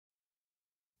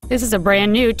This is a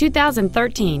brand new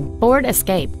 2013 Ford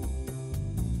Escape.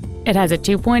 It has a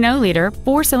 2.0-liter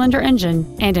four-cylinder engine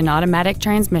and an automatic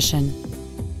transmission.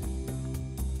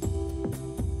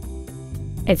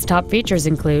 Its top features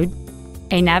include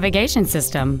a navigation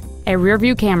system, a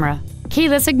rear-view camera,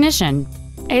 keyless ignition,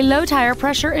 a low-tire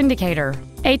pressure indicator,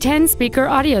 a 10-speaker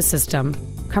audio system,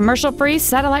 commercial-free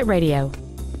satellite radio,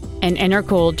 an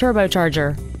intercooled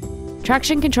turbocharger,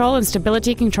 traction control and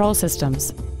stability control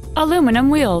systems, aluminum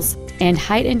wheels, and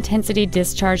high-intensity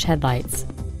discharge headlights.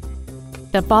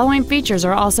 The following features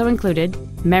are also included: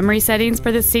 memory settings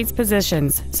for the seat's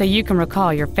positions so you can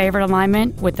recall your favorite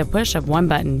alignment with the push of one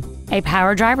button, a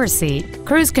power driver's seat,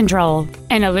 cruise control,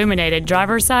 an illuminated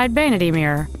driver's side vanity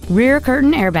mirror, rear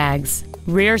curtain airbags,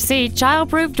 rear seat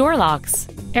child-proof door locks,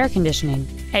 air conditioning,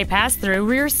 a pass-through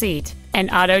rear seat, an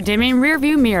auto-dimming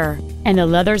rear-view mirror, and the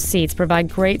leather seats provide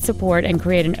great support and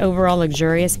create an overall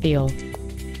luxurious feel.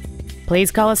 Please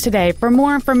call us today for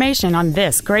more information on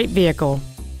this great vehicle.